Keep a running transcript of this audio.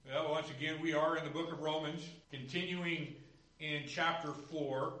again, we are in the book of Romans, continuing in chapter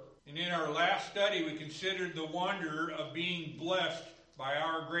 4. And in our last study, we considered the wonder of being blessed by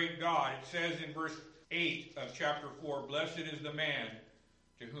our great God. It says in verse 8 of chapter 4, "Blessed is the man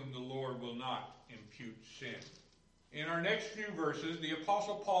to whom the Lord will not impute sin." In our next few verses, the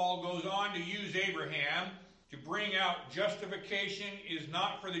Apostle Paul goes on to use Abraham to bring out justification is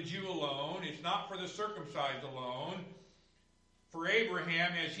not for the Jew alone, it's not for the circumcised alone. For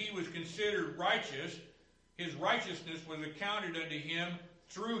Abraham, as he was considered righteous, his righteousness was accounted unto him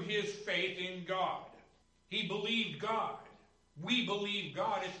through his faith in God. He believed God. We believe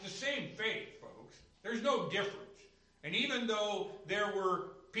God. It's the same faith, folks. There's no difference. And even though there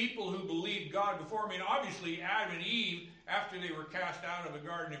were people who believed God before, obviously Adam and Eve, after they were cast out of the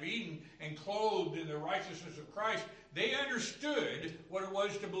Garden of Eden and clothed in the righteousness of Christ, they understood what it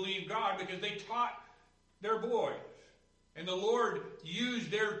was to believe God because they taught their boys. And the Lord used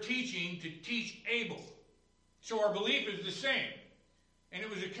their teaching to teach Abel. So our belief is the same. And it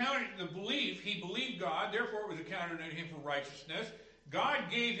was accounted, the belief, he believed God, therefore it was accounted unto him for righteousness. God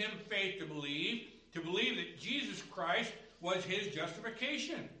gave him faith to believe that Jesus Christ was his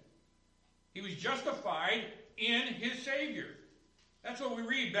justification. He was justified in his Savior. That's what we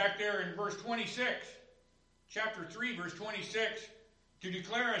read back there in verse 26. Chapter 3, verse 26. "To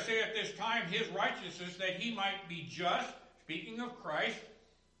declare, I say at this time, his righteousness, that he might be just," speaking of Christ,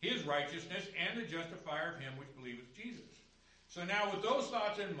 his righteousness, "and the justifier of him which believeth Jesus." So now with those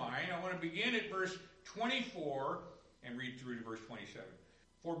thoughts in mind, I want to begin at verse 24 and read through to verse 27.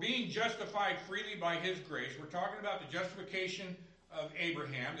 "For being justified freely by his grace," we're talking about the justification of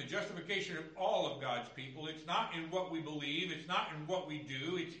Abraham, the justification of all of God's people. It's not in what we believe, it's not in what we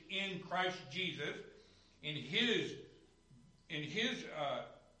do, it's in Christ Jesus, in his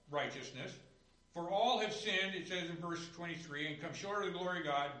righteousness. "For all have sinned," it says in verse 23, "and come short of the glory of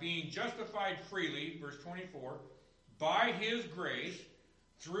God, being justified freely," verse 24, "by his grace,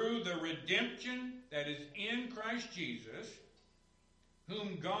 through the redemption that is in Christ Jesus,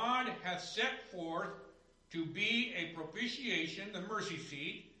 whom God hath set forth to be a propitiation," the mercy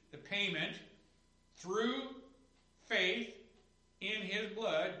seat, the payment, "through faith in his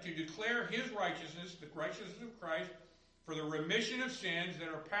blood, to declare his righteousness," the righteousness of Christ, "for the remission of sins that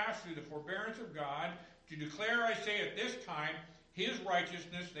are passed through the forbearance of God, to declare, I say, at this time, his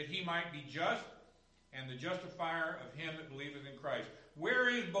righteousness, that he might be just, and the justifier of him that believeth in Christ." Where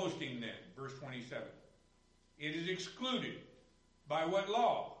is boasting then? Verse 27. "It is excluded. By what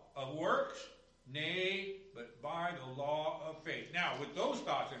law? Of works? Nay, but by the law of faith." Now, with those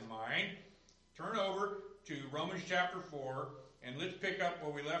thoughts in mind, turn over to Romans chapter 4, and let's pick up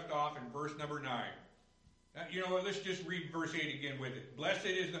where we left off in verse number 9. Now, you know what? Let's just read verse 8 again with it. "Blessed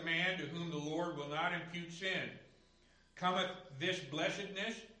is the man to whom the Lord will not impute sin. Cometh this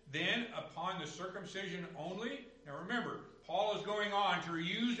blessedness then upon the circumcision only?" Now remember, Paul is going on to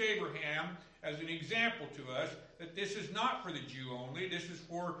use Abraham as an example to us that this is not for the Jew only. This is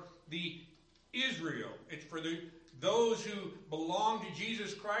for the Israel. It's for those who belong to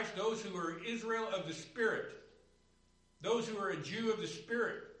Jesus Christ, those who are Israel of the Spirit, those who are a Jew of the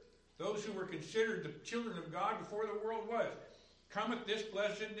Spirit, those who were considered the children of God before the world was. "Cometh this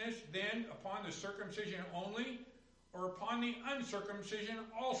blessedness then upon the circumcision only, or upon the uncircumcision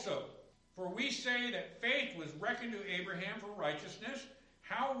also? For we say that faith was reckoned to Abraham for righteousness.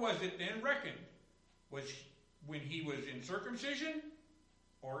 How was it then reckoned? Was when he was in circumcision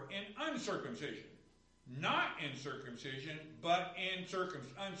or in uncircumcision? Not in circumcision, but in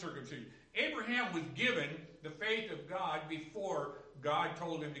uncircumcision." Abraham was given the faith of God before God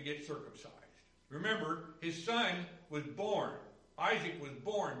told him to get circumcised. Remember, his son was born. Isaac was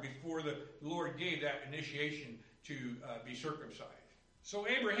born before the Lord gave that initiation to be circumcised. So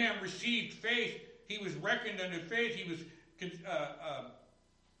Abraham received faith. He was reckoned unto faith. He was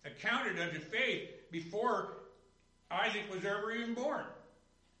accounted unto faith before Isaac was ever even born.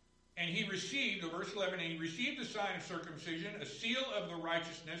 "And he received," verse 11, "and he received the sign of circumcision, a seal of the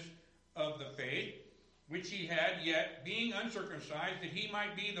righteousness of the faith, which he had yet, being uncircumcised, that he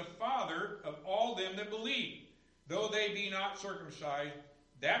might be the father of all them that believe, though they be not circumcised,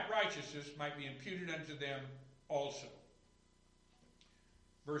 that righteousness might be imputed unto them also."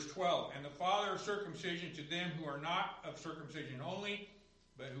 Verse 12, "And the father of circumcision to them who are not of circumcision only,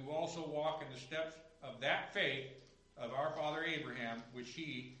 but who also walk in the steps of that faith of our father Abraham, which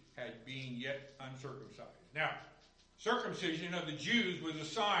he had being yet uncircumcised." Now, circumcision of the Jews was a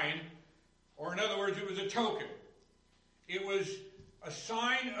sign, or in other words, it was a token. It was a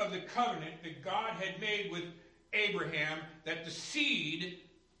sign of the covenant that God had made with Abraham, that the seed,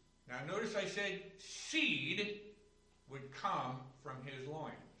 now notice I said seed, would come from his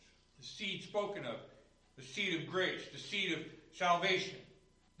loins. The seed spoken of, the seed of grace, the seed of salvation.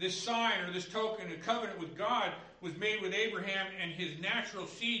 This sign or this token of covenant with God was made with Abraham and his natural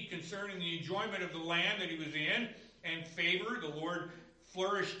seed concerning the enjoyment of the land that he was in and favor. The Lord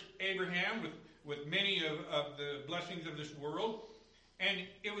flourished Abraham with many of the blessings of this world. And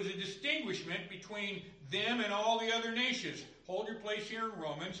it was a distinguishment between them and all the other nations. Hold your place here in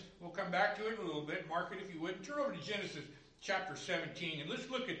Romans. We'll come back to it in a little bit. Mark it if you would. And turn over to Genesis chapter 17. And let's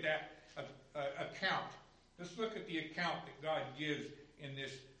look at that account. Let's look at the account that God gives in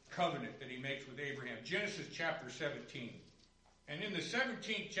this covenant that he makes with Abraham. Genesis chapter 17. And in the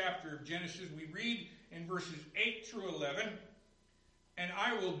 17th chapter of Genesis, we read in verses 8 through 11, and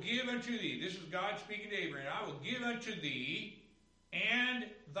I will give unto thee, this is God speaking to Abraham, I will give unto thee and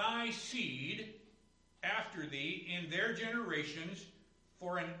thy seed after thee in their generations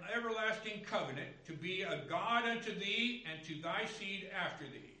for an everlasting covenant, to be a God unto thee and to thy seed after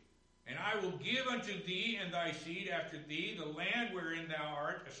thee. And I will give unto thee and thy seed after thee the land wherein thou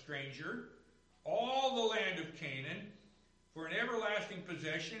art a stranger, all the land of Canaan, for an everlasting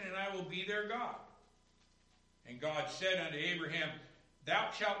possession, and I will be their God. And God said unto Abraham,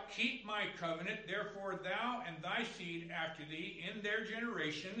 Thou shalt keep my covenant, therefore thou and thy seed after thee in their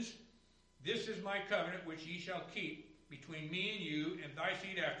generations. This is my covenant which ye shall keep between me and you and thy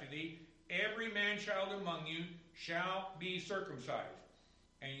seed after thee. Every man-child among you shall be circumcised.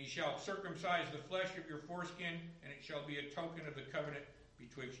 And ye shall circumcise the flesh of your foreskin, and it shall be a token of the covenant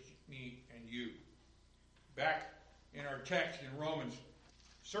betwixt me and you. Back in our text in Romans,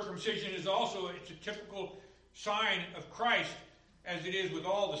 circumcision is also, it's a typical sign of Christ, as it is with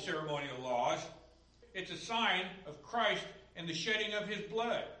all the ceremonial laws. It's a sign of Christ and the shedding of his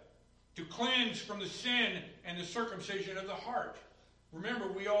blood to cleanse from the sin and the circumcision of the heart. Remember,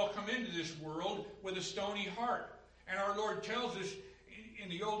 we all come into this world with a stony heart. And our Lord tells us in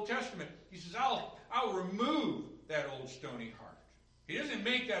the Old Testament, he says, I'll remove that old stony heart. He doesn't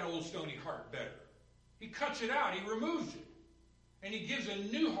make that old stony heart better. He cuts it out. He removes it. And he gives a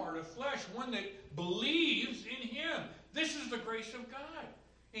new heart of flesh, one that believes in him. This is the grace of God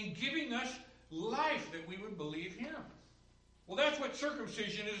in giving us life that we would believe him. Well, that's what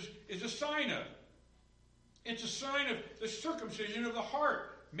circumcision is a sign of. It's a sign of the circumcision of the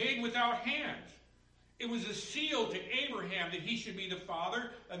heart, made without hands. It was a seal to Abraham that he should be the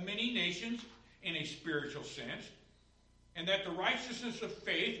father of many nations in a spiritual sense, and that the righteousness of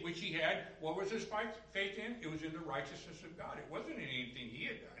faith which he had, what was his faith in? It was in the righteousness of God. It wasn't in anything he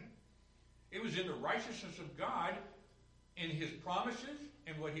had done. It was in the righteousness of God in his promises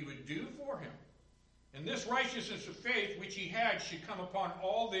and what he would do for him. And this righteousness of faith which he had should come upon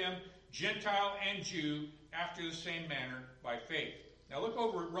all them, Gentile and Jew, after the same manner by faith. Now look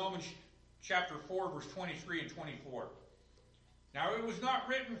over at Romans chapter 4, verse 23 and 24. Now it was not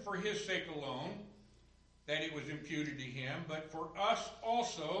written for his sake alone that it was imputed to him, but for us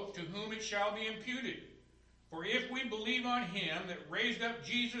also, to whom it shall be imputed. For if we believe on him that raised up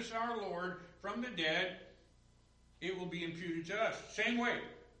Jesus our Lord from the dead, it will be imputed to us. Same way.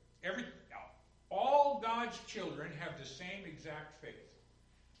 All God's children have the same exact faith.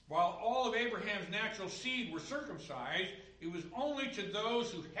 While all of Abraham's natural seed were circumcised, it was only to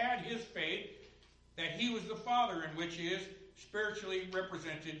those who had his faith that he was the father, in which is spiritually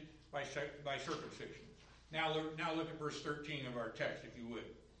represented by circumcision. Now look at verse 13 of our text, if you would.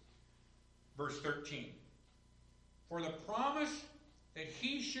 Verse 13. For the promise that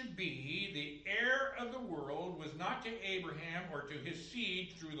he should be the heir of the world was not to Abraham or to his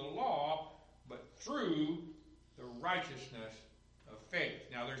seed through the law, but through the righteousness of faith.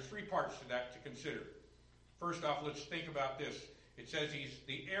 Now there's three parts to that to consider. First off, let's think about this. It says he's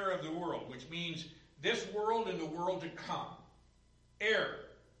the heir of the world, which means this world and the world to come. Heir.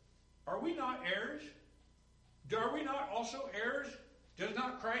 Are we not heirs? Are we not also heirs? Does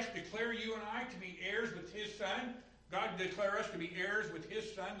not Christ declare you and I to be heirs with his Son? God declare us to be heirs with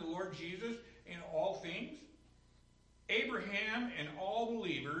his Son, the Lord Jesus, in all things? Abraham and all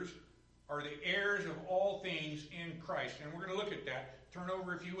believers are the heirs of all things in Christ. And we're going to look at that. Turn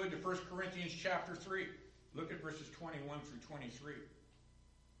over, if you would, to 1 Corinthians chapter 3. Look at verses 21 through 23.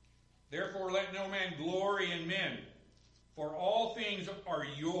 Therefore let no man glory in men, for all things are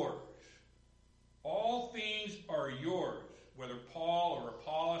yours. All things are yours, whether Paul or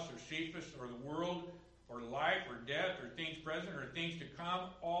Apollos or Cephas or the world or life or death or things present or things to come,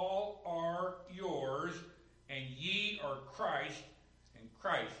 all are yours, and ye are Christ, and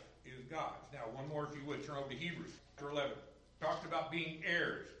Christ is God's. Now, one more if you would. Turn over to Hebrews chapter 11. Talked about being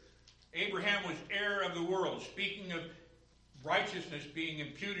heirs. Abraham was heir of the world, speaking of righteousness being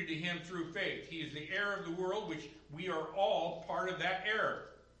imputed to him through faith. He is the heir of the world, which we are all part of that heir.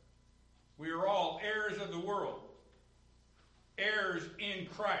 We are all heirs of the world, heirs in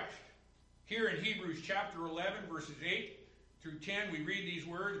Christ. Here in Hebrews chapter 11, verses 8 through 10, we read these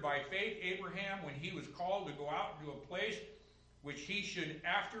words, "By faith Abraham, when he was called to go out into a place which he should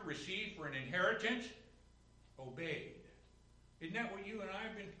after receive for an inheritance, obeyed." Isn't that what you and I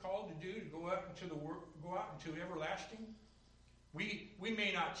have been called to do, to go out into the world, go out into everlasting? We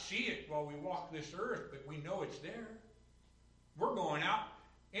may not see it while we walk this earth, but we know it's there. We're going out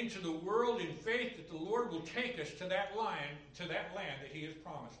into the world in faith that the Lord will take us to that land that he has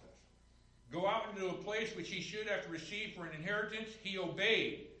promised us. Go out into a place which he should have to receive for an inheritance. He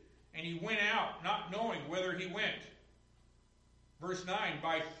obeyed, and he went out, not knowing whither he went. Verse 9,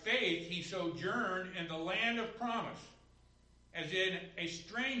 "By faith he sojourned in the land of promise, as in a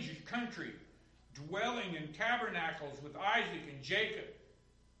strange country, dwelling in tabernacles with Isaac and Jacob,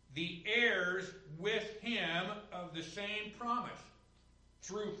 the heirs with him of the same promise.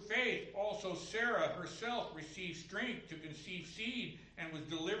 Through faith also Sarah herself received strength to conceive seed and was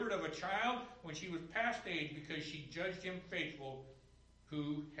delivered of a child when she was past age, because she judged him faithful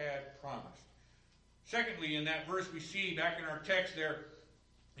who had promised." Secondly, in that verse we see back in our text there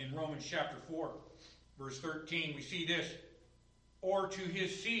in Romans chapter 4, verse 13, we see this, "Or to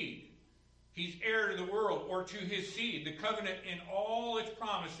his seed." He's heir to the world, or to his seed. The covenant in all its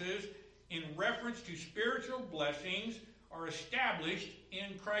promises in reference to spiritual blessings are established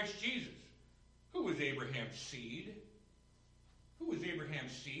in Christ Jesus. Who was Abraham's seed? Who was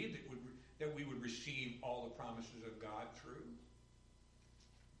Abraham's seed that we would receive all the promises of God through?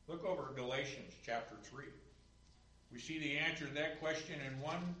 Look over at Galatians chapter 3. We see the answer to that question in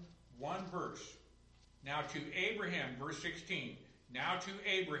one verse. "Now to Abraham," verse 16, "Now to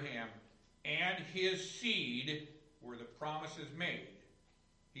Abraham and his seed were the promises made.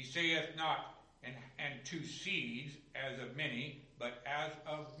 He saith not, and two seeds as of many, but as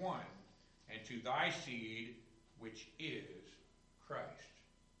of one, and to thy seed, which is Christ."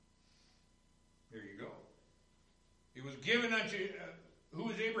 There you go. It was given unto,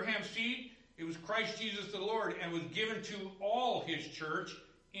 who is Abraham's seed? It was Christ Jesus the Lord, and was given to all his church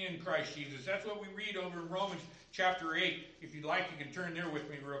in Christ Jesus. That's what we read over in Romans chapter 8. If you'd like, you can turn there with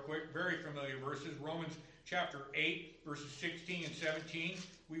me real quick. Very familiar verses. Romans chapter 8, verses 16 and 17.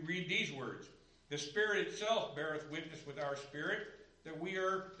 We read these words. "The Spirit itself beareth witness with our spirit that we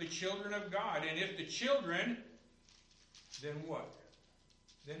are the children of God. And if the children, then what?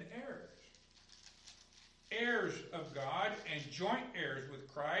 Then heirs. Heirs of God and joint heirs with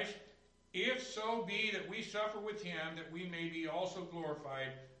Christ, if so be that we suffer with him, that we may be also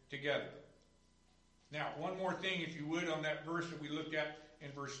glorified together." Now, one more thing, if you would, on that verse that we looked at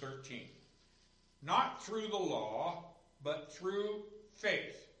in verse 13. "Not through the law, but through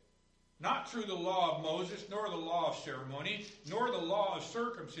faith. Not through the law of Moses, nor the law of ceremony, nor the law of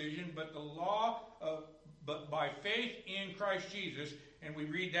circumcision, but by faith in Christ Jesus." And we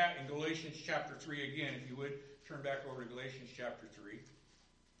read that in Galatians chapter 3 again. If you would, turn back over to Galatians chapter 3.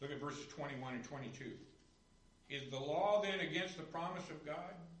 Look at verses 21 and 22. "Is the law then against the promise of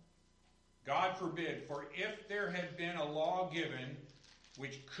God? God forbid, for if there had been a law given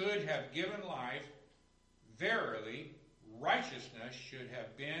which could have given life, verily righteousness should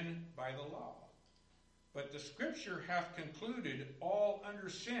have been by the law. But the Scripture hath concluded all under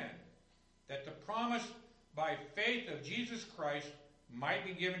sin, that the promise by faith of Jesus Christ might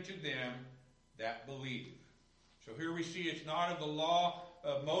be given to them that believe." So here we see it's not of the law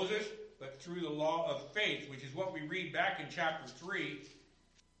of Moses, but through the law of faith, which is what we read back in chapter 3.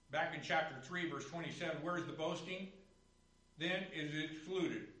 Back in chapter 3, verse 27, where is the boasting? "Then is it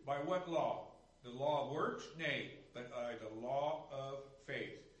excluded. By what law? The law of works? Nay, but by the law of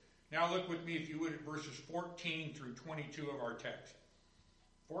faith." Now look with me, if you would, at verses 14 through 22 of our text.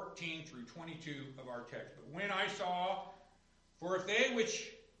 14 through 22 of our text. "But when I saw, for if they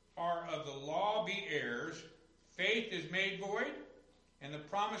which are of the law be heirs, faith is made void, and the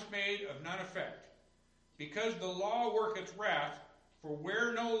promise made of none effect. Because the law worketh wrath, for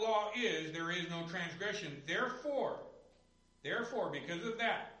where no law is, there is no transgression. Therefore, because of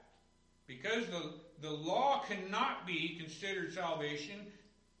that, because the law cannot be considered salvation,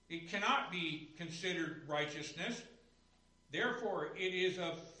 it cannot be considered righteousness, therefore it is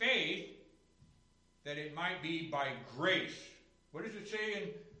of faith that it might be by grace." What does it say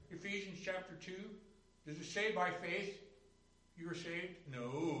in Ephesians chapter 2? Does it say by faith you are saved?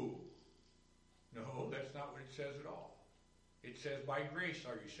 No, that's not what it says at all. It says by grace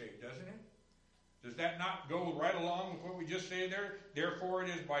are you saved, doesn't it? Does that not go right along with what we just said there? Therefore it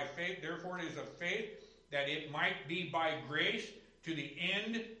is by faith, therefore it is of faith that it might be by grace, to the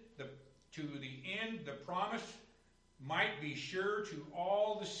end the promise might be sure to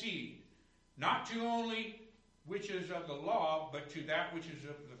all the seed, not to only which is of the law, but to that which is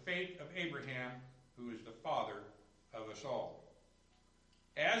of the faith of Abraham, who is the father of us all.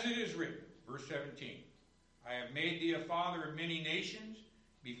 As it is written, verse 17, I have made thee a father of many nations,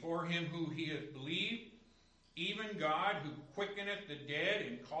 before him who he hath believed, even God, who quickeneth the dead,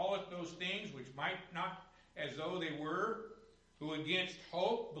 and calleth those things which might not as though they were, who against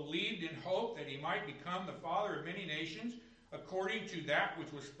hope believed in hope that he might become the father of many nations, according to that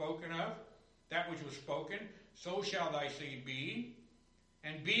which was spoken of, that which was spoken, so shall thy seed be.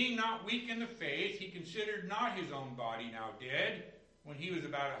 And being not weak in the faith, he considered not his own body now dead, when he was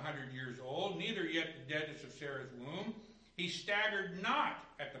about 100 years old, neither yet the deadness of Sarah's womb. He staggered not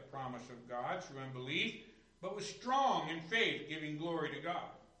at the promise of God through unbelief, but was strong in faith, giving glory to God.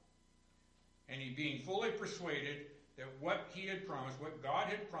 And he being fully persuaded that what he had promised, what God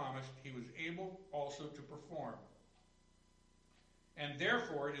had promised, he was able also to perform. And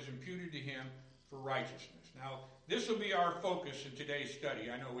therefore it is imputed to him for righteousness. Now, this will be our focus in today's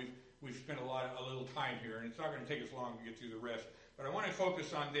study. I know we've spent a little time here, and it's not going to take us long to get through the rest. But I want to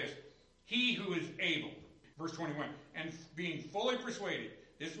focus on this. He who is able, verse 21, and being fully persuaded.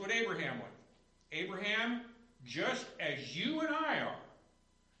 This is what Abraham was. Abraham, just as you and I are.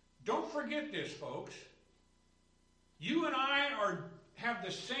 Don't forget this, folks. You and I have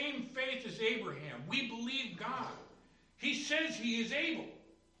the same faith as Abraham. We believe God. He says he is able.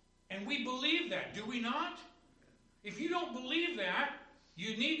 And we believe that, do we not? If you don't believe that,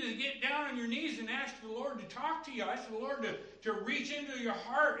 you need to get down on your knees and ask the Lord to talk to you. Ask the Lord to reach into your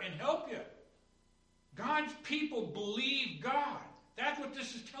heart and help you. God's people believe God. That's what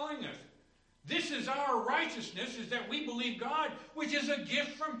this is telling us. This is our righteousness, is that we believe God, which is a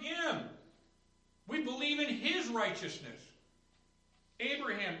gift from him. We believe in his righteousness.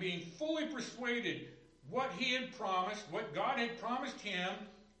 Abraham, being fully persuaded what he had promised, what God had promised him,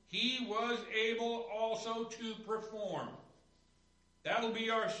 he was able also to perform. That'll be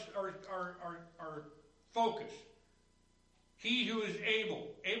our focus. He who is able.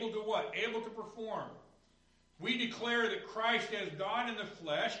 Able to what? Able to perform. We declare that Christ as God in the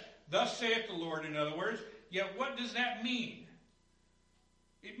flesh, thus saith the Lord, in other words. Yet what does that mean?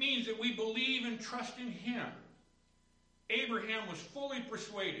 It means that we believe and trust in him. Abraham was fully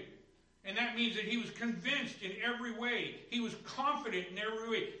persuaded. And that means that he was convinced in every way. He was confident in every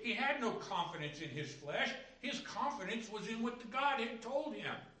way. He had no confidence in his flesh. His confidence was in what God had told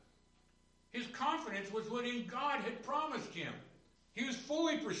him. His confidence was what God had promised him. He was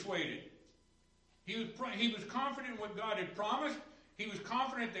fully persuaded. He was confident in what God had promised. He was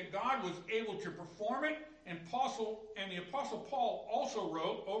confident that God was able to perform it. And the Apostle Paul also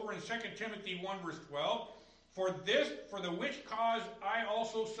wrote over in 2 Timothy 1 verse 12, for the which cause I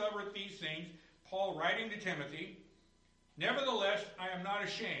also suffered these things, Paul writing to Timothy, nevertheless I am not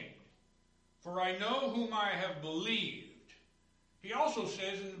ashamed, for I know whom I have believed. He also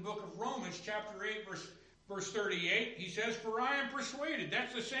says in the book of Romans chapter 8 verse 38, he says, for I am persuaded,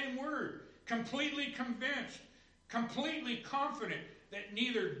 that's the same word, completely convinced, completely confident that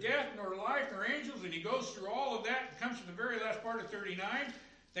neither death nor life nor angels, and he goes through all of that, comes to the very last part of 39,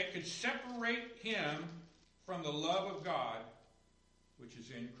 that could separate him from the love of God, which is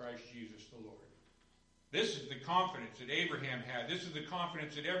in Christ Jesus the Lord. This is the confidence that Abraham had. This is the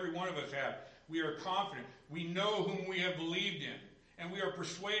confidence that every one of us have. We are confident. We know whom we have believed in. And we are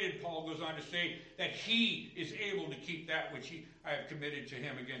persuaded, Paul goes on to say, that he is able to keep that which I have committed to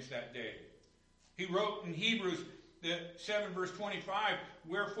him against that day. He wrote in Hebrews 7 verse 25,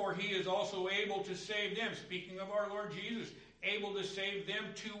 wherefore he is also able to save them. Speaking of our Lord Jesus, able to save them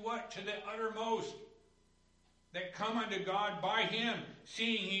to what? To the uttermost. That come unto God by him,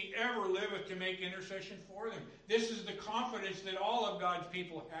 seeing he ever liveth to make intercession for them. This is the confidence that all of God's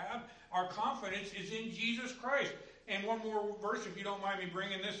people have. Our confidence is in Jesus Christ. And one more verse, if you don't mind me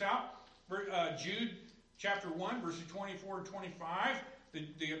bringing this out. Jude chapter 1, verses 24 and 25.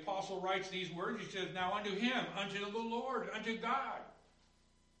 The apostle writes these words. He says, now unto him, unto the Lord, unto God,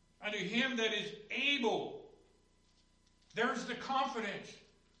 unto him that is able. There's the confidence.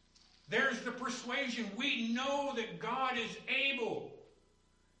 There's the persuasion. We know that God is able.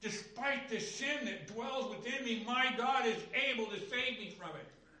 Despite the sin that dwells within me, my God is able to save me from it.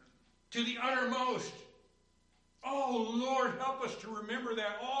 To the uttermost. Oh, Lord, help us to remember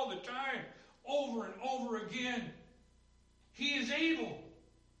that all the time. Over and over again. He is able.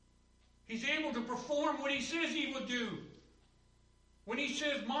 He's able to perform what he says he will do. When he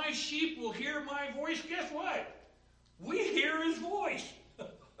says, my sheep will hear my voice, guess what? We hear his voice.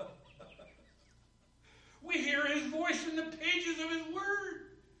 We hear his voice in the pages of his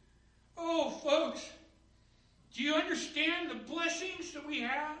word. Oh, folks, do you understand the blessings that we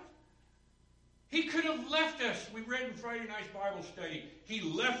have? He could have left us. We read in Friday night's Bible study. He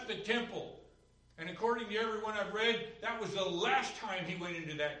left the temple. And according to everyone I've read, that was the last time he went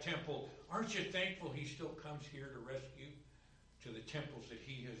into that temple. Aren't you thankful he still comes here to rescue to the temples that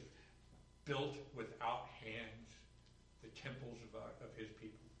he has built without hands, the temples of his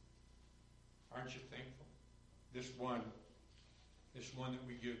people? Aren't you thankful? This one that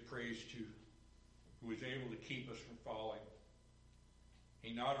we give praise to, who is able to keep us from falling.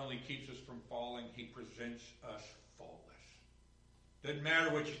 He not only keeps us from falling, he presents us faultless. Doesn't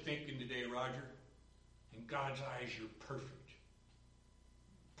matter what you're thinking today, Roger. In God's eyes, you're perfect.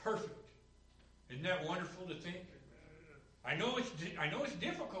 Perfect. Isn't that wonderful to think? I know it's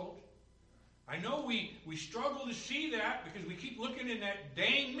difficult. I know we struggle to see that because we keep looking in that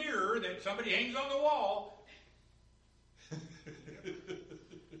dang mirror that somebody hangs on the wall.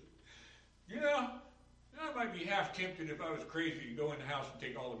 I might be half tempted if I was crazy to go in the house and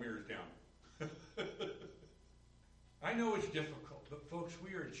take all the mirrors down. I know it's difficult, but folks,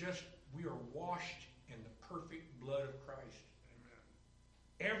 we are washed in the perfect blood of Christ.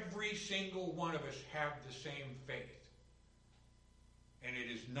 Amen. Every single one of us have the same faith. And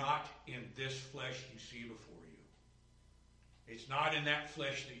it is not in this flesh you see before you. It's not in that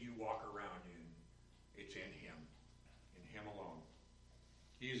flesh that you walk around in. It's in Him alone.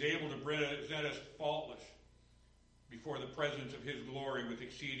 He is able to present us faultless before the presence of His glory with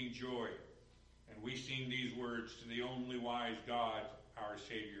exceeding joy. And we sing these words, to the only wise God, our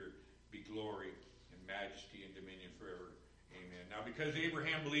Savior, be glory and majesty and dominion forever. Amen. Now, because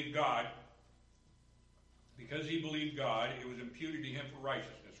Abraham believed God, it was imputed to him for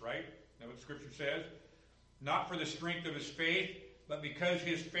righteousness, right? Is that what the Scripture says? Not for the strength of his faith, but because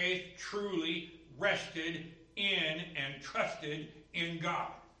his faith truly rested in and trusted in God.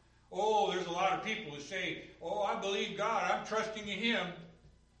 Oh, there's a lot of people who say, oh, I believe God, I'm trusting in Him.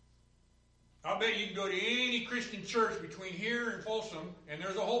 I'll bet you can go to any Christian church between here and Folsom, and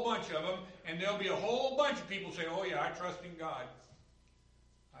there's a whole bunch of them, and there'll be a whole bunch of people say, oh yeah, I trust in God.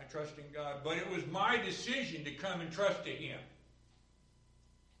 I trust in God. But it was my decision to come and trust in Him.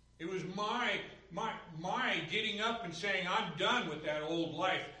 It was my getting up and saying, I'm done with that old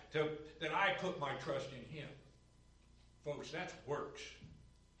life, that I put my trust in Him. Folks, that's works.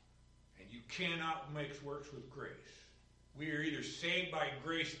 And you cannot mix works with grace. We are either saved by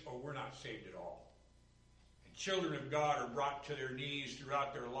grace or we're not saved at all. And children of God are brought to their knees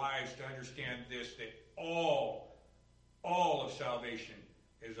throughout their lives to understand this, that all of salvation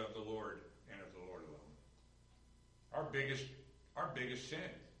is of the Lord and of the Lord alone. Our biggest sin,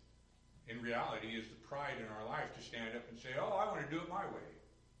 in reality, is the pride in our life to stand up and say, oh, I want to do it my way.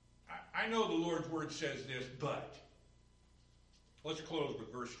 I know the Lord's Word says this, but... Let's close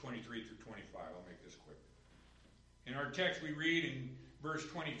with verse 23 through 25. I'll make this quick. In our text we read in verse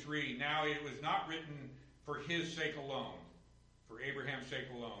 23, now it was not written for his sake alone, for Abraham's sake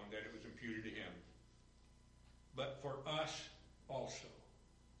alone, that it was imputed to him, but for us also.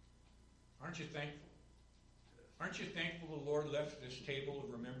 Aren't you thankful? Aren't you thankful the Lord left this table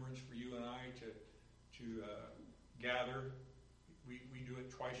of remembrance for you and I to gather? We do it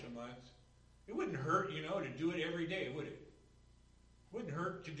twice a month. It wouldn't hurt, to do it every day, would it? Wouldn't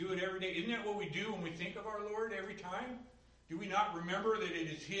hurt to do it every day. Isn't that what we do when we think of our Lord every time? Do we not remember that it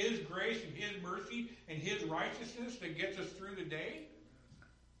is His grace and His mercy and His righteousness that gets us through the day?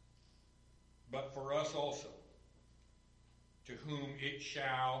 But for us also, to whom it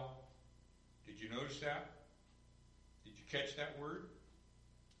shall... Did you notice that? Did you catch that word?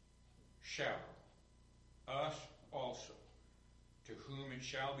 Shall. Us also, to whom it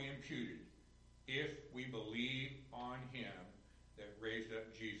shall be imputed, if we believe on Him that raised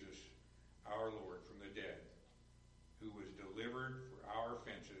up Jesus, our Lord, from the dead, who was delivered for our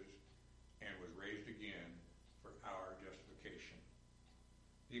offenses and was raised again for our justification.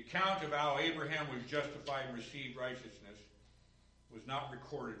 The account of how Abraham was justified and received righteousness was not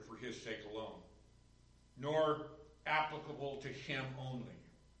recorded for his sake alone, nor applicable to him only.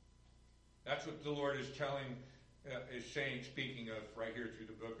 That's what the Lord is speaking of right here through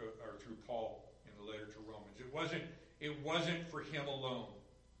the book or through Paul in the letter to Romans. It wasn't for him alone.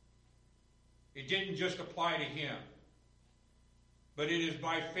 It didn't just apply to him. But it is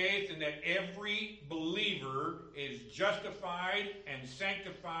by faith in that every believer is justified and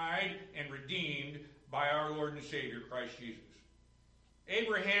sanctified and redeemed by our Lord and Savior, Christ Jesus.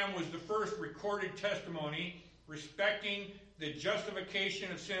 Abraham was the first recorded testimony respecting the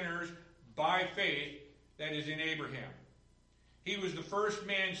justification of sinners by faith that is in Abraham. He was the first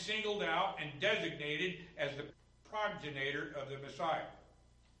man singled out and designated as the progenitor of the Messiah.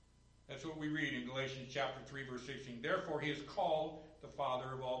 That's what we read in Galatians chapter 3, verse 16. Therefore, he is called the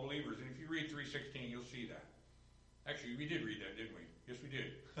Father of all believers. And if you read 3:16, you'll see that. Actually, we did read that, didn't we? Yes, we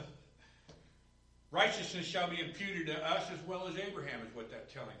did. Righteousness shall be imputed to us as well as Abraham, is what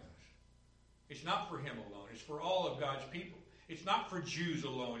that's telling us. It's not for him alone. It's for all of God's people. It's not for Jews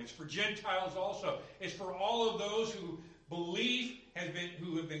alone. It's for Gentiles also. It's for all of those who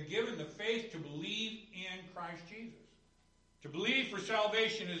who have been given the faith to believe in Christ Jesus. To believe for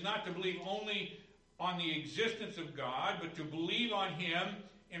salvation is not to believe only on the existence of God, but to believe on him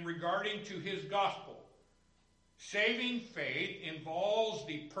in regarding to his gospel. Saving faith involves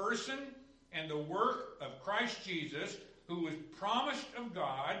the person and the work of Christ Jesus, who was promised of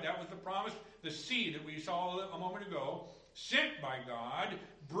God. That was the promise, the seed that we saw a moment ago, sent by God,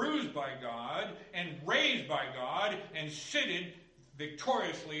 bruised by God, and raised by God, and seated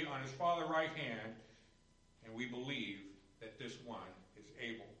victoriously on his Father's right hand. And we believe that this one is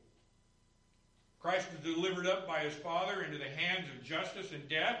able. Christ was delivered up by his Father into the hands of justice and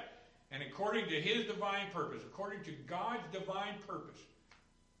death, and according to his divine purpose, according to God's divine purpose,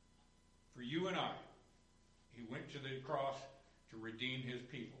 for you and I, he went to the cross to redeem his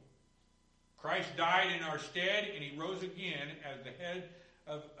people. Christ died in our stead, and he rose again as the head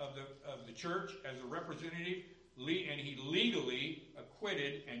of the church, as a representative, and he legally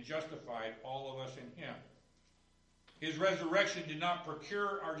acquitted and justified all of us in him. His resurrection did not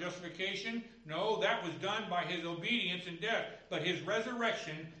procure our justification. No, that was done by his obedience and death. But his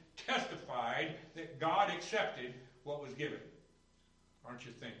resurrection testified that God accepted what was given. Aren't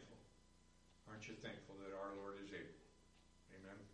you thankful? Aren't you thankful that our Lord is